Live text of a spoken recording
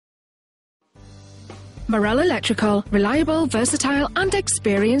Morrell Electrical, reliable, versatile and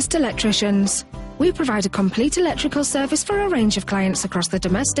experienced electricians. We provide a complete electrical service for a range of clients across the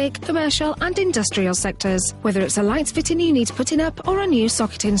domestic, commercial and industrial sectors. Whether it's a light fitting you need putting up or a new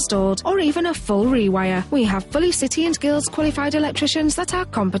socket installed or even a full rewire, we have fully City and Guilds qualified electricians that are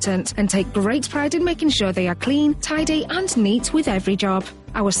competent and take great pride in making sure they are clean, tidy and neat with every job.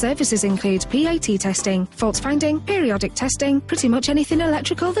 Our services include PAT testing, fault finding, periodic testing, pretty much anything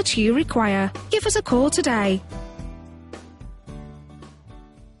electrical that you require. Give us a call today.